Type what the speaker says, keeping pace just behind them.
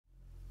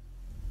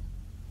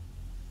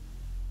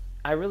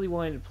I really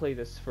wanted to play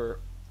this for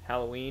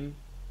Halloween,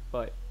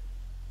 but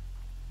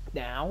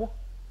now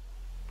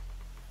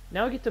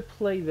I get to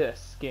play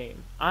this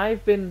game.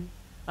 I've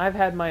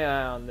had my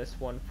eye on this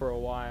one for a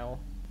while.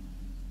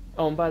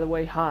 Oh, and by the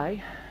way,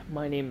 hi,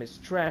 my name is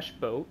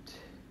Trashboat.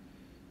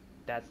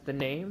 That's the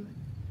name.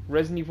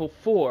 Resident Evil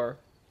 4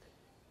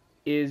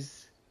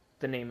 is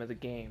the name of the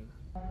game.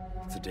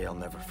 It's a day I'll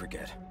never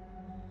forget.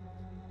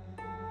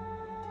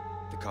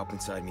 The cop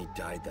inside me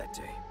died that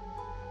day.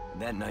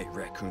 And that night,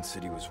 Raccoon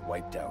City was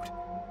wiped out,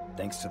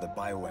 thanks to the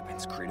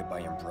bioweapons created by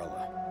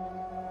Umbrella.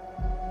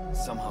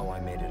 Somehow I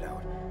made it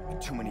out,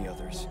 but too many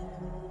others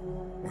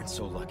weren't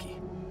so lucky.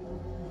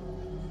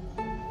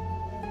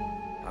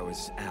 I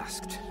was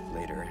asked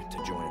later to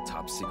join a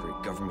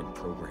top-secret government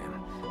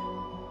program.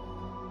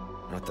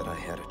 Not that I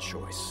had a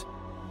choice.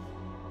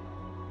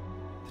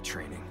 The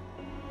training,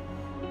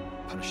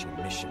 punishing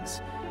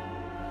missions,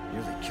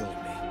 nearly killed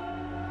me.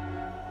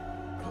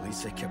 But at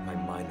least I kept my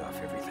mind off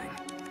everything.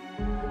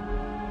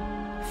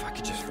 If I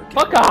could just forget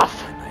Fuck off!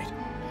 that night,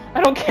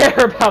 I don't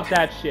care about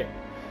that shit.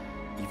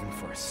 even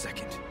for a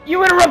second,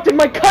 You interrupted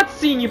my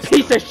cutscene, you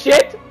piece of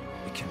shit!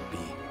 it can be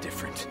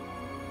different.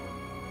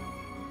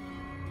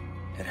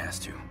 It has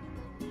to.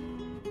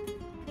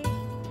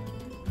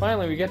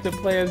 Finally, we get to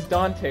play as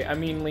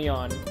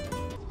Leon.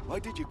 Why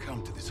did you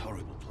come to this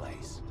horrible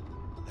place?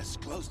 As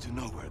close to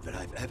nowhere that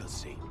I've ever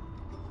seen.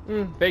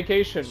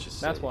 Vacation,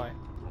 Just that's say, why.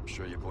 I'm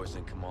sure your boys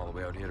didn't come all the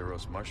way out here to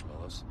roast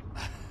marshmallows.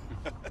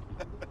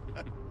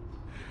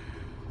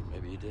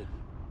 Maybe you did.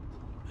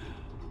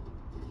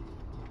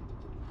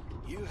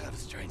 You have a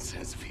strange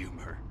sense of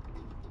humor.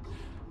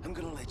 I'm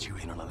gonna let you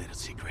in on a little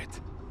secret.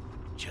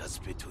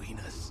 Just between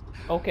us.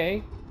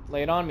 Okay,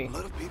 lay it on me. A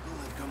lot of people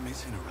have gone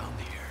missing around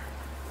here.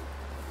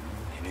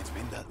 And it's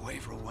been that way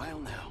for a while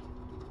now.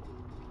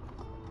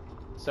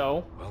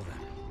 So? Well then.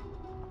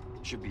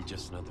 Should be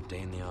just another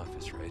day in the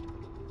office, right?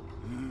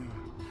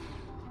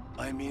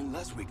 I mean,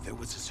 last week there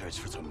was a search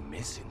for some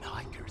missing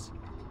hikers.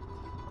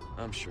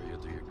 I'm sure you'll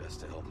do your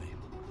best to help me.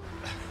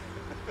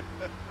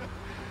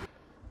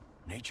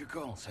 Nature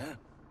calls, huh?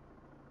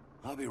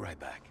 I'll be right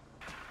back.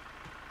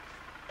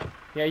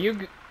 Yeah,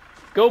 you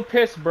go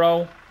piss,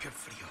 bro. Qué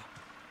frío.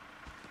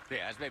 ¿Te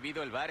has bebido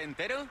el bar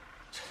entero?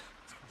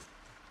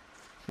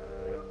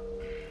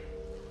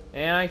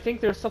 And I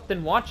think there's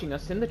something watching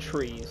us in the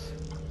trees.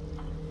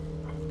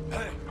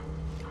 Hey!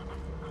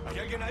 ¿Hay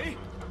alguien ahí?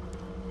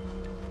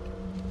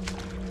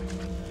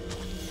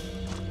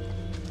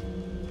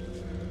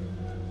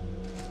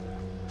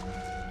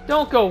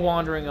 Don't go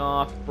wandering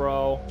off,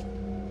 bro.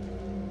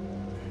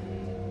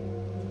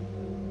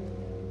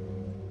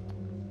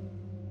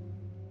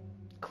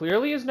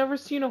 Clearly has never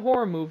seen a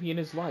horror movie in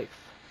his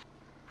life.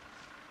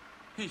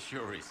 He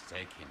sure is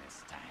taking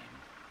his time.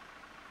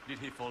 Did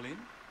he fall in?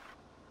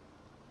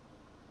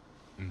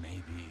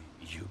 Maybe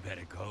you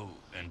better go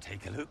and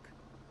take a look.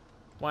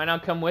 Why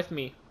not come with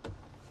me?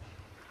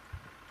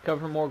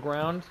 Cover more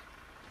ground.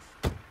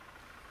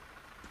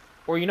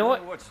 Or you know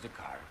what? Watch the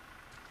car.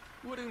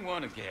 Wouldn't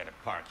want to get a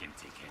parking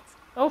ticket.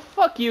 Oh,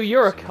 fuck you,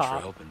 you're a So much for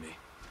cop. helping me.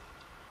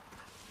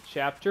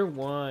 Chapter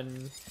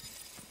 1.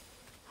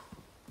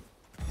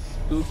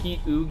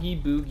 Spooky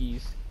Oogie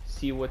Boogies.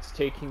 See what's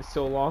taking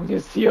so long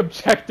is the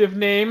objective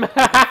name.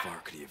 How far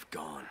could he have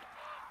gone?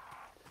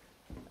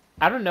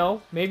 I don't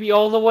know. Maybe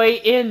all the way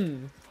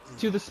in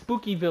to the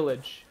spooky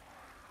village.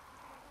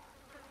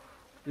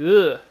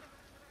 Ugh.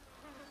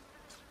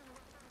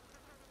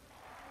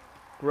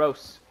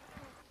 Gross.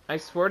 I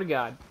swear to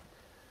God.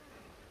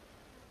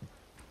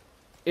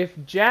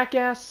 If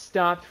Jackass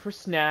stopped for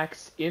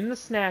snacks in the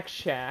snack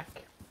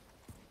shack,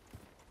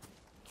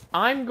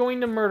 I'm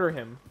going to murder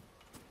him.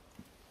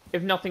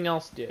 If nothing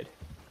else did.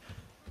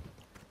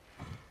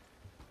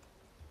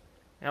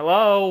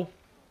 Hello?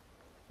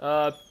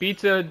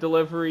 Pizza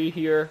delivery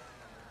here.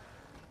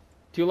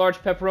 2 large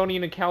pepperoni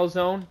and a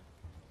calzone.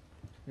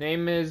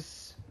 Name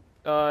is,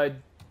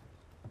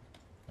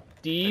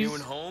 D's. Anyone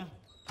home?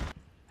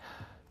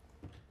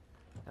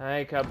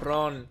 Ay,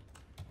 cabron.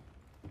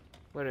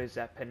 Where is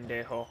that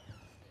pendejo?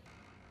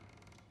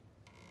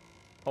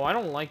 Oh, I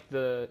don't like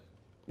the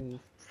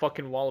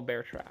fucking wall of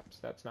bear traps.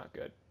 That's not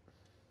good.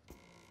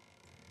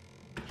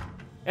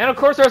 And of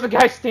course there's a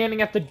guy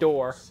standing at the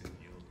door.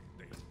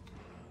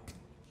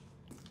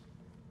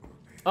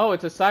 Oh,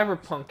 it's a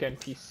cyberpunk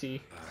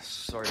NPC.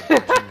 Sorry to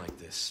barge in like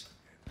this.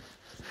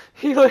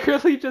 He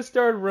literally just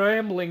started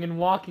rambling and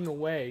walking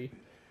away.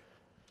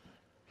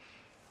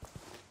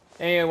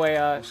 Anyway,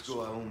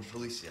 Busco a un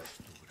policía.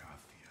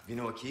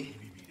 Vino aquí?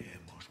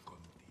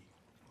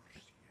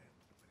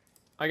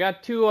 I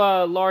got 2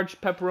 large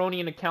pepperoni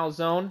and a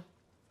calzone.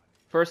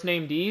 First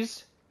name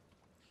D's.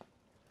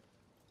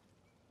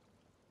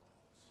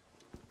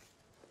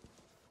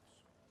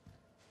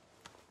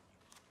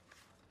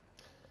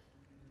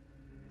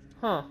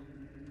 Huh.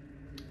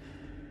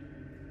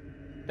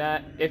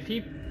 That if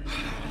he...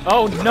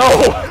 Oh no!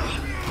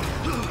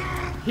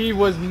 He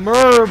was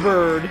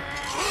murdered.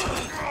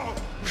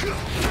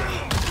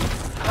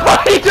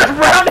 He just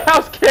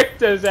roundhouse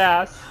kicked his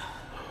ass.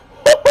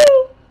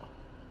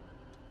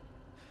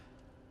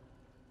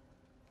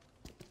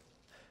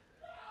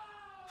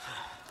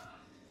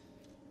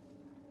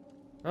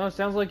 Oh, it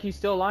sounds like he's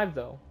still alive,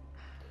 though.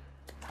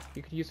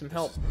 You could use some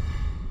help.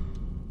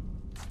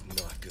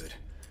 Not good.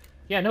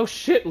 Yeah, no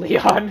shit,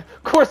 Leon.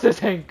 Of course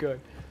this ain't good.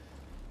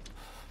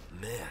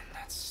 Man,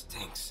 that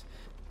stinks.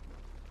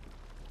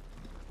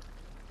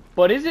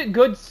 But is it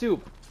good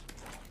soup?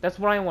 That's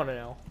what I want to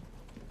know.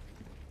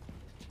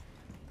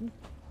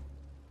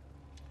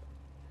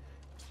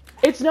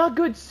 It's not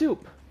good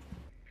soup.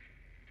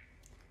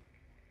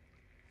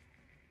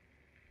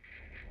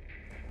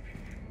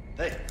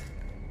 Hey.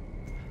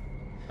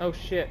 Oh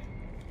shit.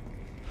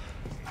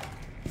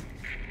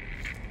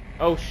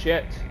 Oh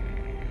shit.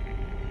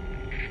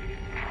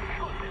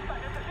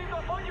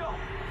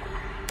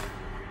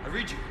 I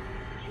read you.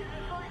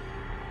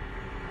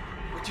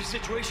 What's your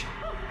situation?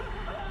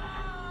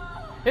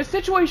 His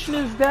situation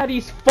is that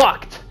he's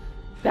fucked.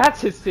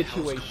 That's his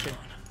situation.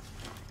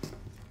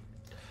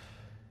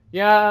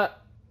 Yeah.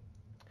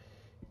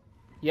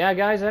 Yeah,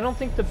 guys, I don't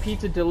think the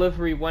pizza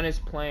delivery went as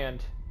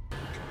planned.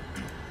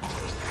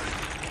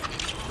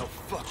 No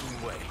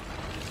fucking way.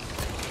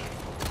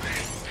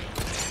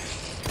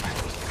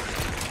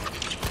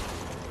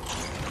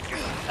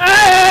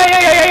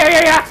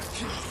 Yeah.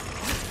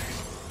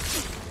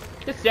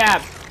 Just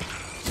stab.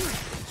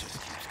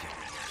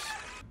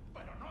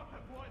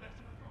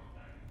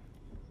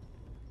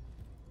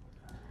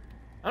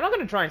 I'm not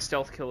gonna try and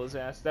stealth kill his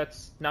ass.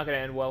 That's not gonna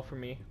end well for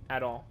me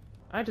at all.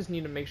 I just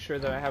need to make sure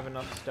that I have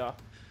enough stuff.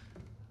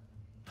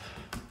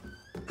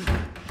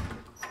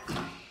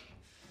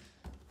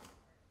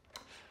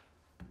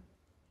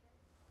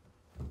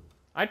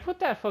 I'd put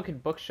that fucking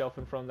bookshelf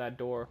in front of that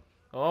door.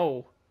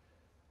 Oh.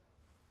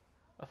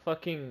 A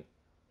fucking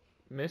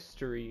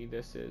mystery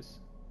this is.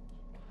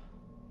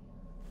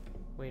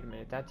 Wait a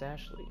minute, that's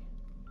Ashley.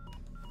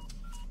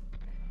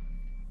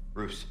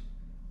 Bruce.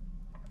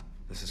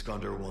 This is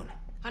Condor 1.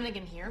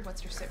 Hunnigan here.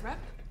 What's your sit rep?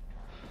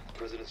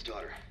 President's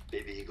daughter,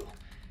 Baby Eagle.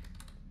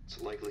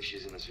 It's likely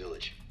she's in this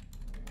village.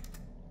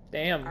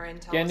 Damn, Our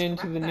intel getting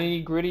was into the correct then.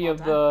 nitty gritty Well of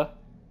done. the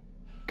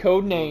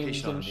code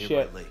names Location on and a nearby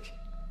shit. lake.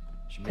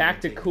 She may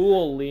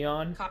Tactical,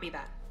 Leon. Copy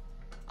that.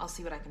 I'll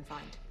see what I can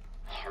find.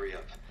 Hurry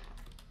up.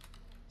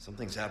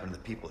 Something's happened to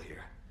the people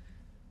here.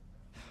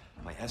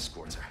 My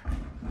escorts are.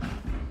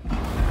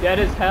 Dead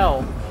as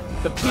hell.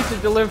 The pizza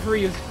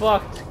delivery is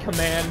fucked,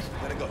 Command.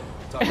 Gotta go.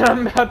 And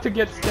I'm about to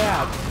get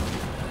stabbed.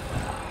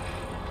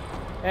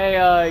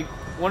 Hey,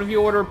 one of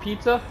you order a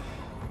pizza?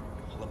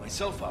 I'll let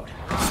myself out.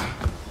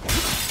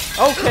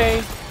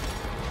 Okay.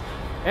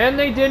 And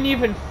they didn't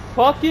even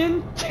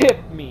fucking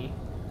tip me.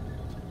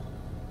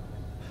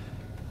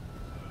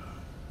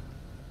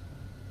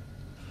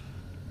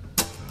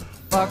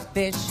 Fuck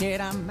this shit,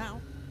 I'm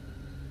out.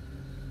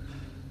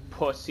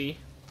 Pussy.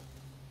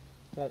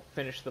 Won't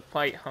finish the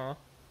fight, huh?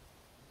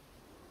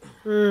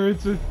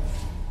 It's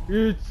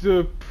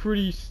a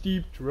pretty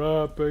steep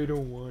drop. I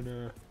don't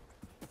wanna.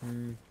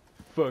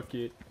 Fuck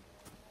it.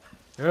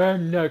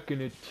 I'm not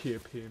gonna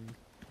tip him.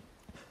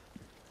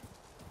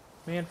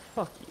 Man,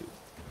 fuck you.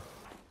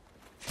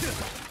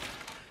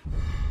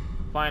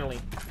 Finally,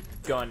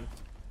 gun.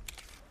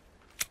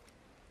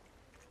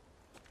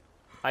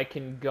 I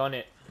can gun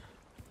it.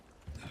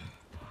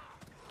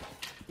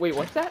 Wait,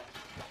 what's that?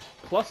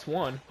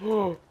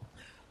 +1.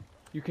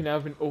 You can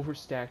have an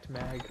overstacked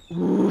mag.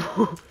 Ooh.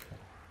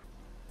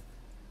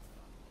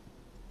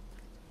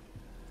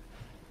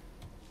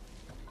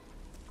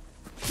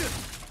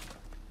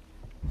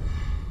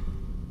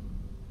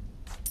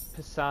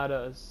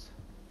 Pesadas.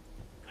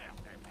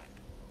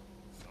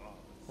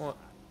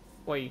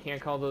 What, you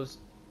can't call those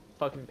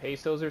fucking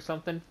pesos or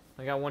something?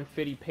 I got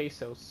 150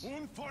 pesos.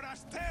 Un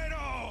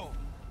forastero!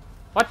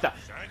 What the?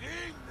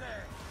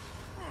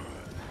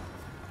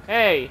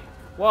 Hey!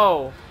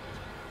 Whoa!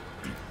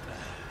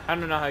 I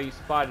don't know how you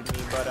spotted me,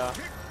 but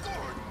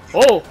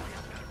oh!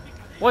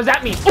 What does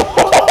that mean?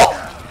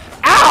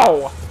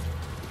 Ow!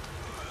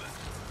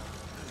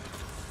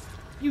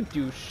 You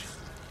douche.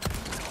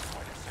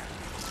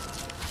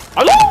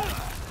 Hello?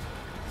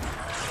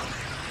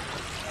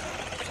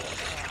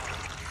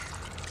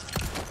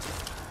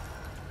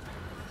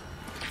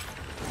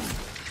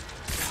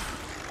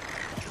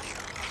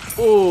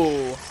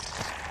 Ooh.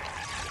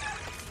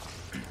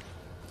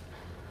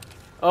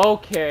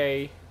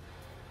 Okay.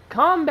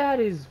 Combat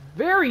is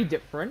very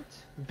different.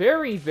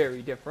 Very,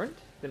 very different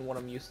than what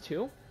I'm used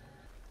to.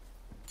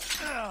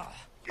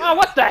 Oh,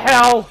 what the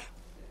hell?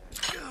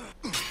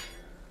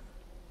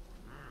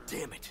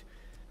 Damn it.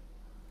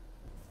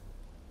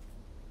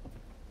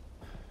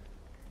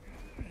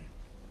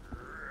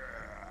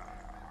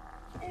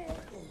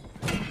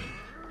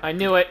 I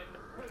knew it.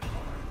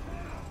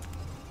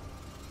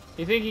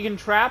 You think you can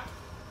trap?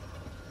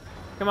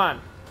 Come on.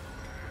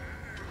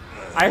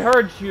 I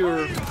heard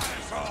your...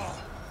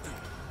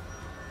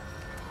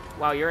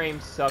 Wow, your aim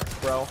sucks,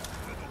 bro.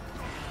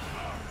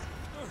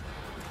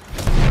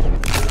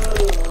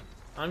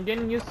 I'm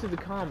getting used to the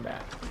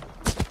combat.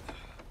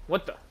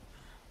 What the?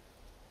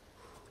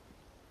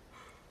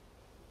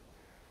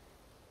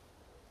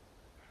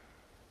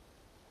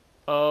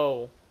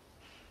 Oh.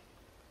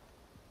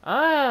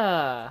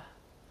 Ah.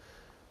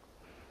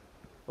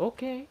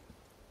 Okay.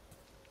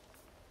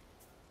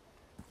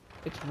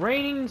 It's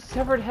raining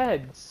severed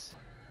heads.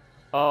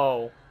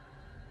 Oh.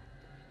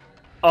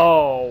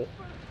 Oh.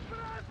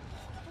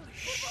 Holy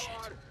shit.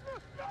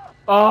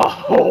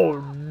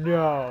 Oh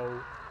no.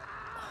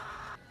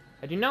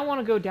 I do not want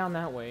to go down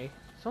that way,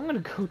 so I'm gonna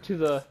go to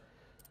the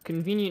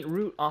convenient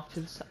route off to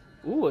the side.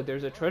 Ooh,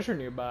 there's a treasure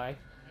nearby.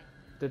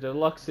 The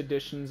deluxe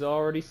edition's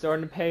already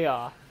starting to pay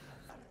off.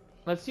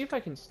 Let's see if I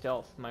can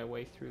stealth my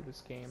way through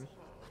this game.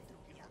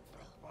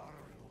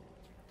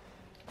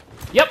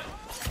 Yep!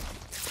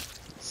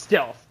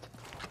 Stealthed.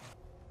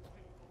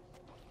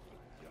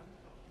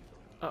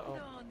 Uh-oh.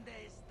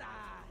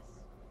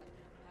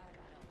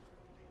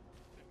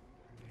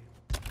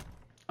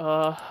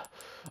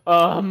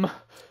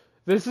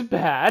 This is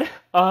bad.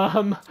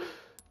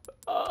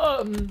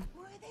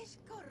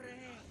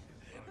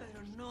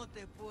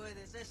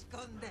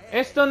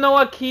 Esto no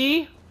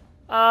aquí.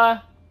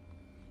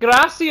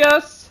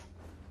 Gracias.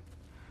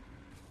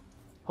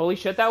 Holy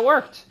shit, that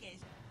worked.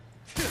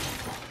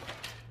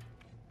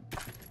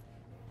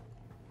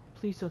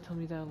 Please don't tell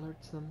me that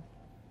alerts them.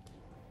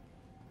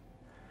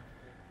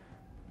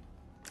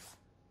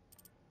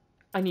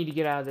 I need to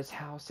get out of this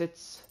house.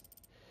 It's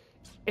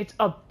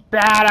a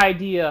bad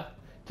idea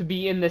to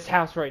be in this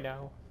house right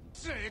now.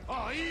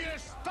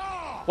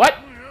 What?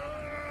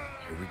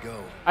 Here we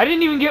go. I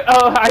didn't even get.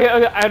 Oh,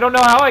 I don't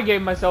know how I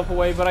gave myself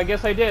away, but I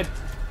guess I did.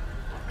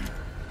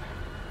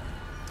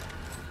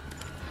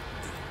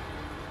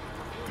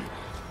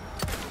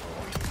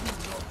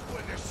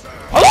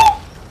 Oh!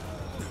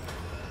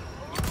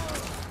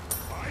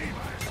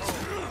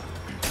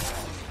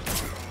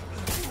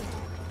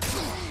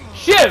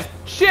 Shiv!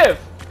 Shiv!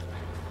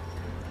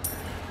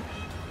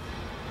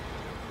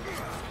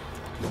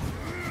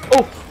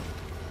 Oh!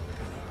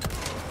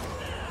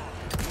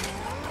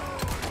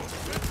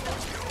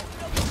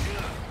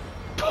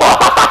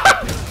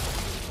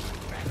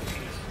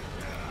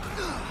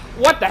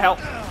 What the hell?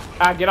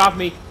 Ah, get off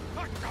me.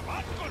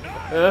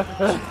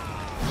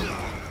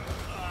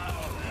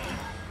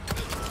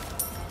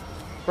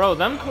 Bro,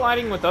 them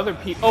colliding with other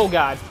people. Oh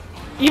god.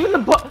 Even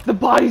the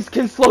bodies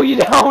can slow you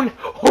down.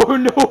 Oh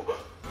no.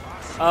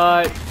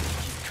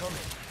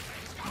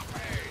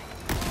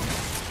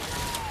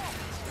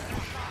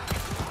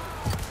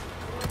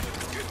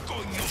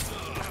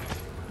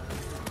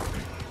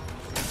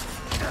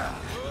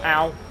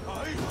 Ow.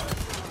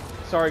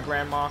 Sorry,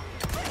 Grandma.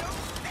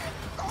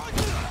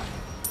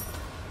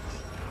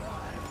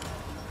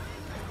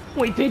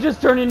 Wait, they just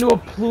turned into a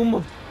plume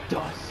of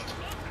dust.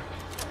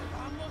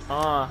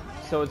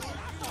 So it's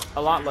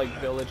a lot like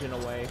Village in a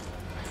way.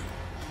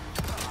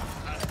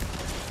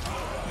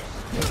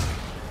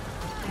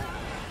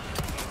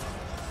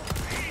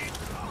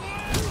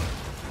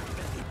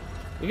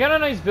 You got a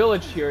nice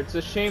village here. It's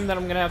a shame that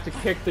I'm gonna have to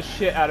kick the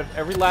shit out of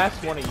every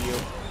last one of you.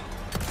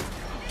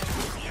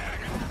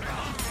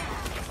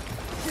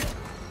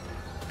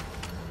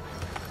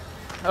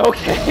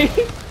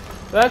 Okay.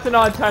 That's an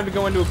odd time to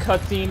go into a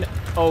cutscene.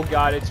 Oh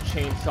god, it's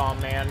Chainsaw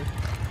Man.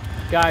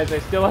 Guys, I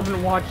still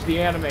haven't watched the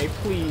anime,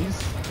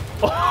 please.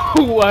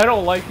 Oh, I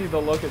don't like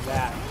the look of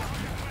that.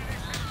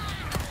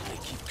 They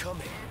keep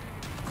coming.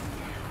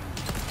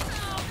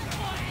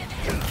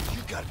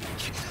 You gotta be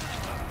kidding.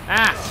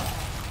 Ah!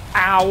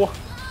 Ow!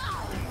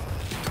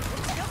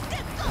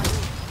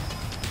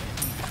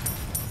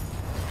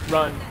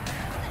 Run.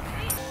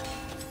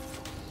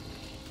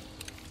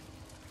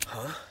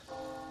 Huh?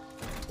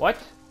 What?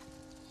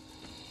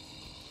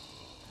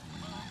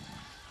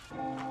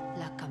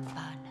 La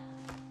campana.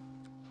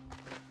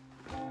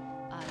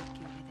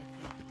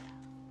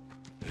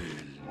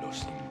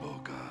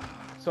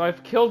 So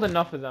I've killed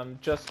enough of them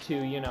just to,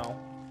 you know,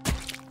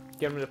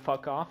 get them to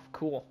fuck off.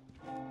 Cool.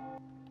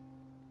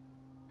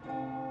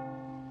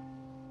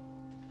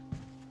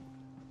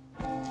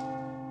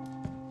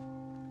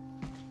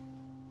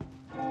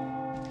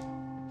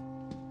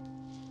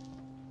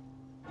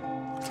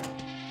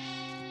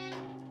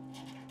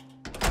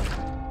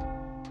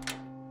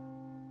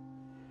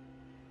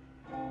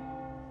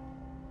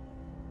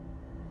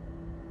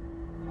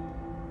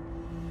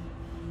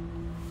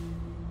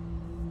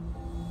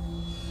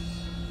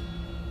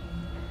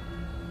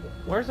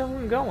 Where's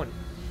everyone going?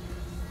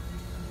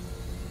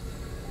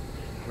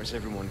 Where's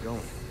everyone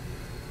going?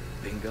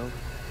 Bingo?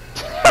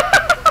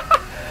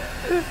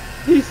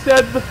 He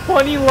said the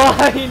funny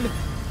line!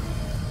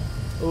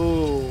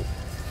 Ooh.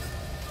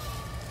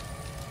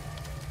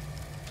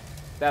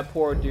 That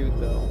poor dude,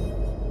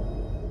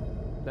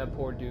 though. That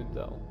poor dude,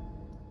 though.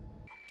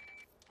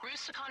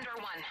 Roost to Condor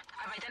 1.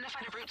 I've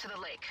identified a route to the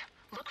lake.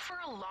 Look for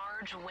a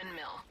large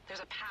windmill.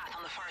 There's a path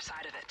on the far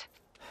side of it.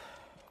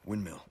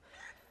 Windmill.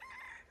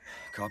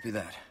 Copy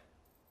that.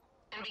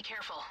 And be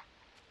careful.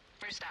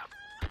 Roost out.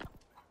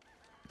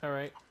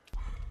 Alright.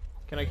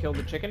 Can I kill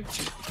the chicken?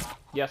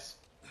 Yes.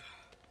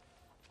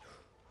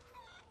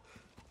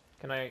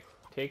 Can I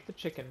take the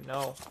chicken?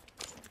 No.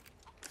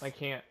 I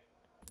can't.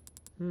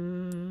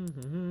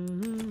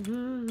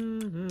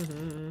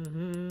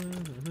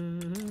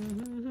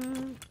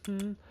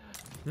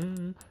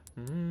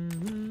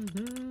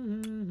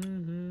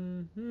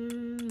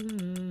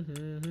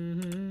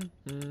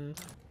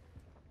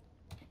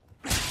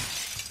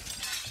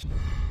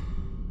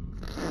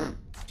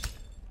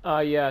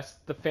 Yes,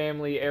 the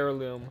family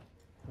heirloom.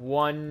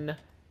 1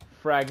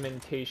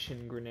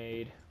 fragmentation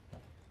grenade.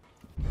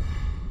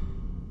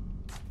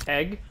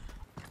 Egg?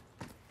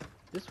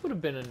 This would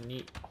have been a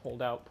neat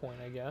holdout point,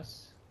 I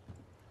guess.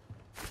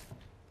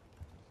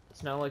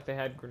 It's not like they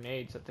had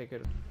grenades that they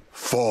could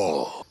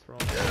Fall. throw.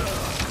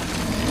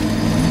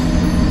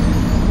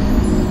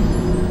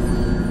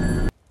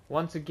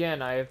 Once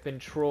again, I have been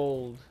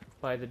trolled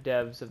by the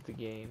devs of the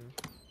game.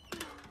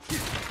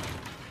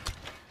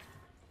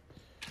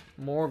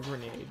 More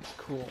grenades,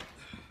 cool.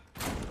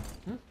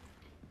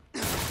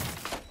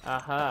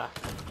 Aha.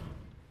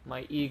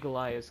 My eagle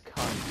eye is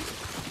cut.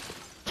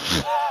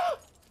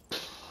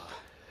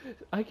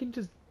 I can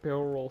just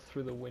barrel roll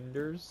through the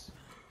windows.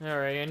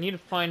 Alright, I need to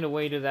find a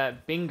way to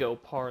that bingo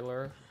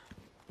parlor.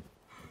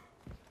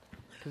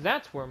 Because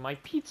that's where my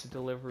pizza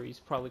delivery's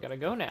probably gotta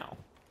go now.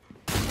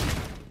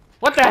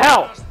 What the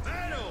hell?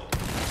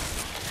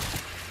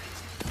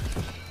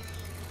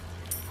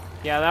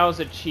 Yeah, that was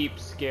a cheap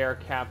scare,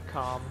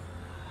 Capcom.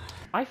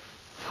 I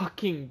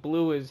fucking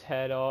blew his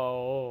head.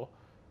 Oh.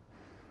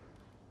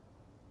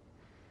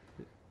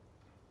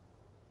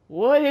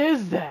 What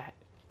is that?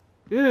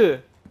 Ugh.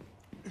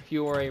 If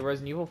you are a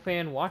Resident Evil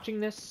fan watching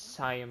this,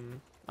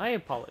 I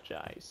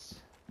apologize.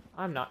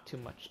 I'm not too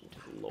much into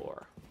the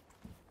lore.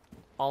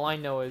 All I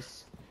know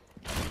is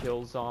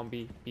kill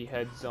zombie,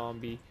 behead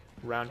zombie,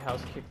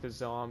 roundhouse kick the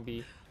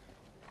zombie.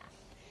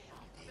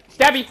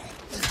 Stabby!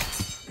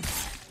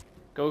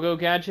 Go-go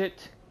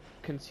gadget,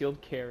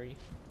 concealed carry.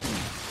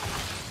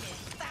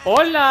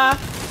 Hola!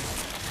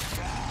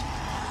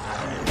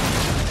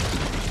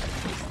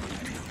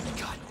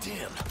 God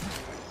damn.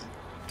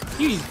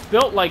 He's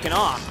built like an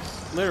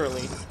ox,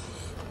 literally.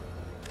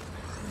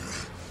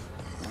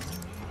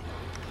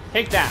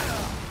 Take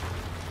that.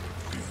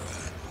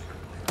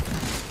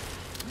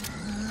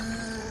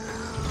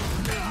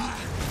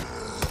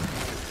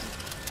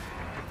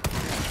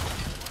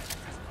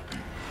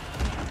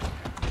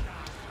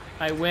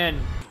 I win.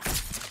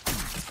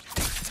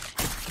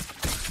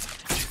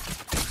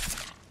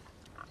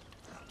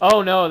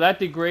 Oh no, that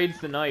degrades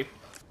the knife.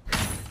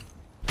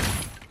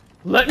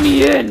 Let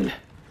me in!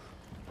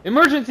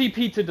 Emergency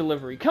pizza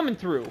delivery, coming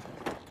through.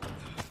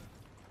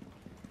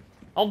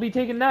 I'll be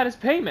taking that as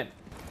payment.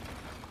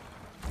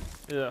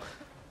 Ugh.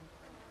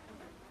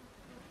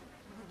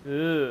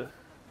 Ugh.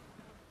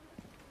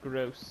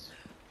 Gross.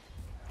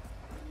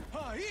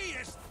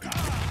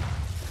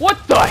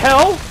 What the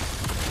hell?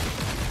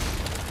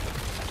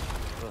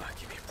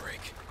 Give me a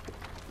break.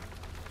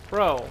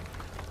 Bro.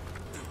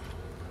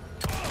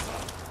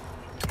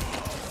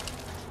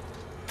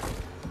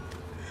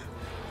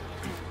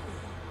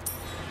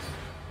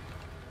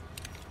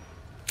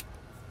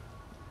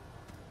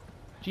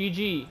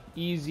 GG.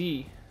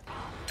 Easy.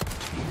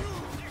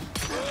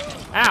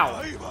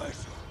 Ow.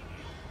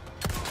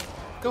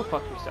 Go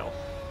fuck yourself.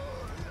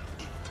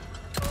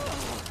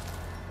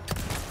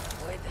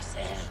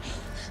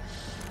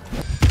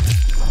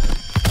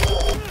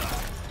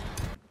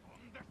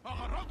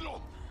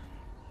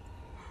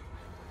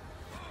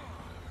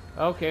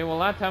 Okay, well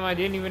that time I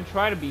didn't even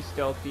try to be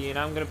stealthy, and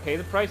I'm gonna pay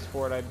the price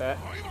for it, I bet.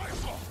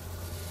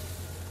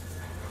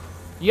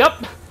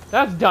 Yup,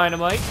 that's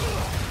dynamite.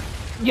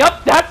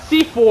 Yup, that's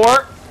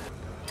C4.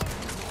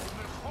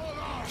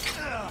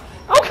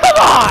 Oh, come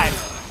on!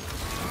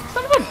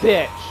 Son of a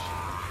bitch.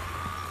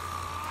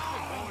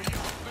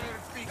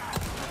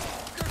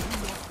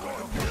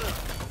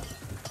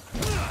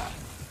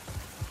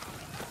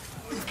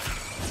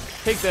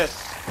 Take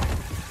this.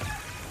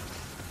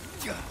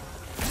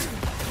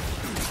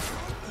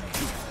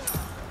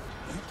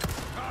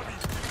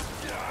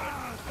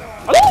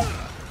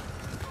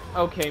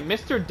 Okay,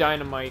 Mr.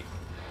 Dynamite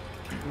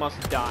must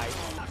die.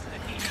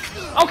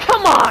 Oh,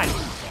 come on!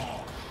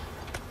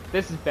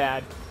 This is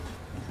bad.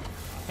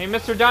 Hey,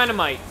 Mr.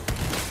 Dynamite.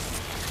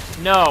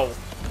 No.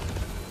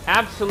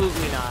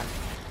 Absolutely not.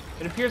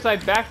 It appears I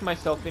backed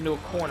myself into a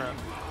corner.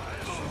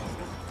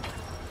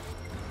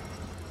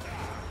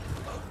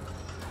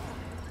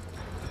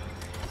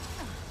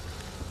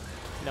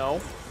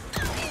 No.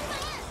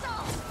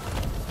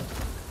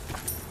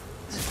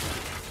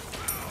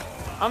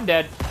 I'm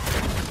dead.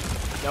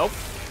 Nope.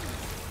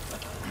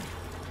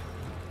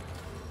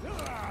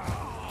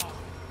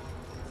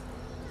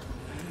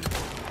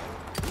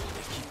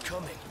 Keep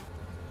coming.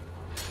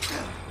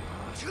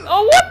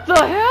 Oh, what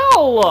the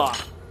hell?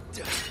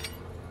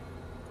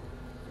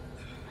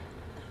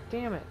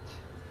 Damn it.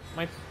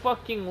 My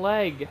fucking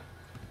leg.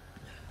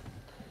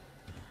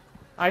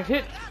 I've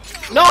hit...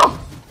 No!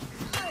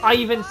 I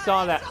even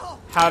saw that.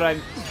 How'd I...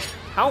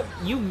 How...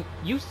 You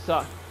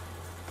suck.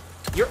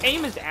 Your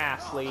aim is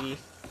ass, lady.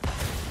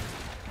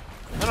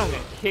 Then I'm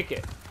gonna kick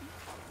it.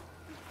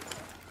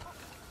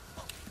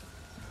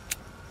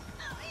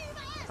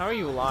 How are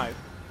you alive?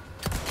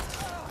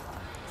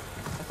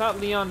 I thought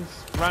Leon's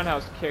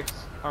roundhouse kicks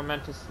are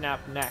meant to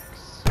snap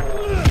necks.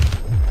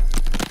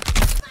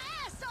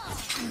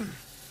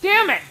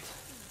 Damn it!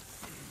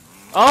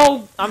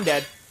 Oh, I'm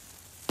dead.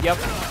 Yep.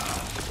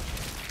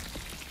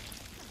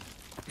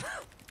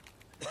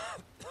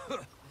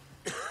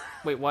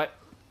 Wait, what?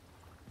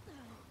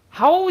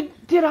 How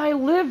did I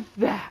live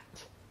that?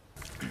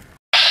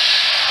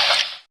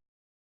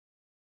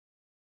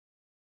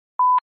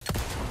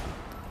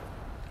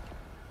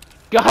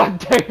 God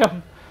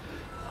damn!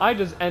 I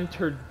just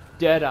entered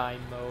Deadeye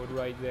mode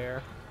right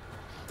there.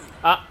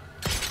 Ah.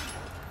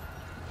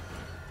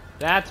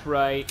 That's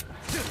right.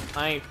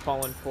 I ain't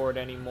falling for it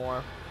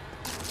anymore.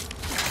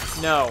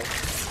 No.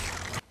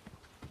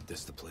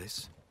 This the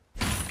place?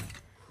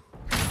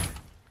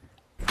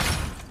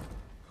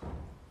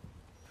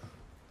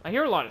 I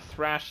hear a lot of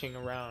thrashing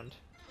around.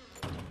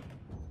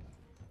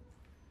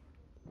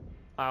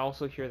 I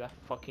also hear that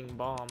fucking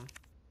bomb.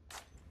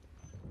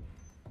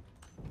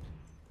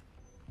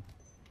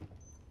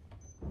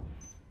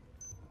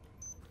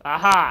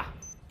 Aha!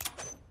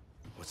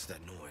 What's that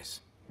noise?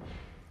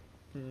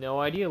 No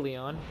idea,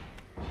 Leon.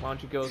 Why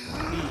don't you go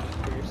see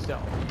for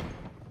yourself?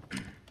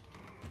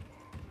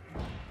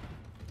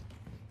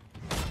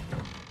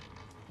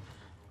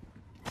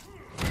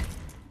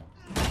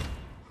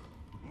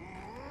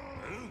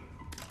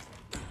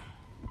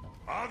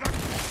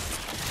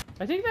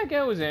 I think that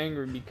guy was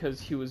angry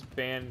because he was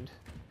banned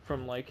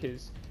from, like,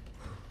 his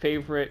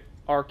favorite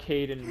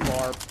arcade and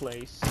bar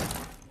place.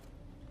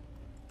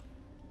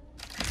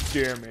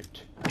 Damn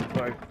it.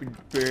 I've been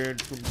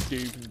banned from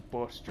Dave &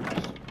 Buster's.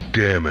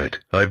 Damn it,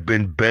 I've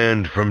been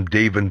banned from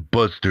Dave &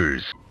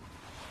 Buster's.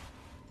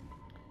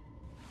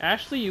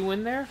 Ashley, you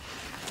in there?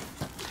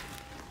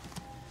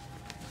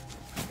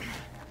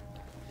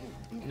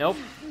 Nope,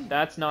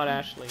 that's not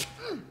Ashley.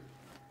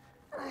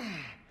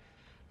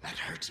 That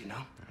hurts, you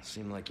know?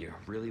 Seemed like you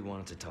really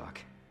wanted to talk.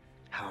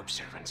 How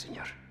observant,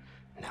 senor.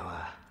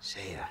 Now,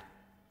 say,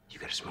 you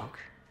got a smoke?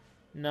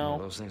 No. Well,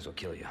 those things will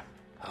kill you.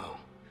 Oh,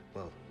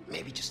 well,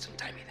 maybe just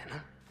untie me then, huh?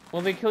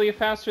 Will they kill you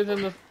faster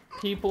than the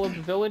people of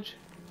the village?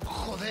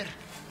 Joder,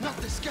 not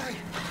this guy!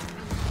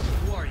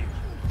 Who are you?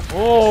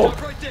 Oh!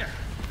 Stop right there!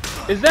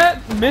 Is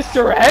that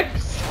Mr.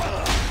 X?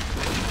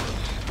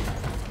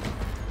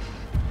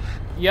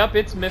 Yup,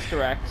 it's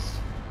Mr. X.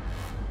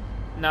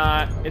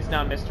 Nah, it's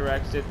not Mr.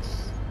 X,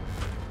 it's...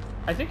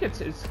 I think it's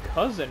his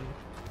cousin.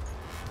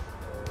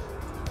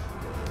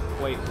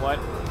 Wait, what?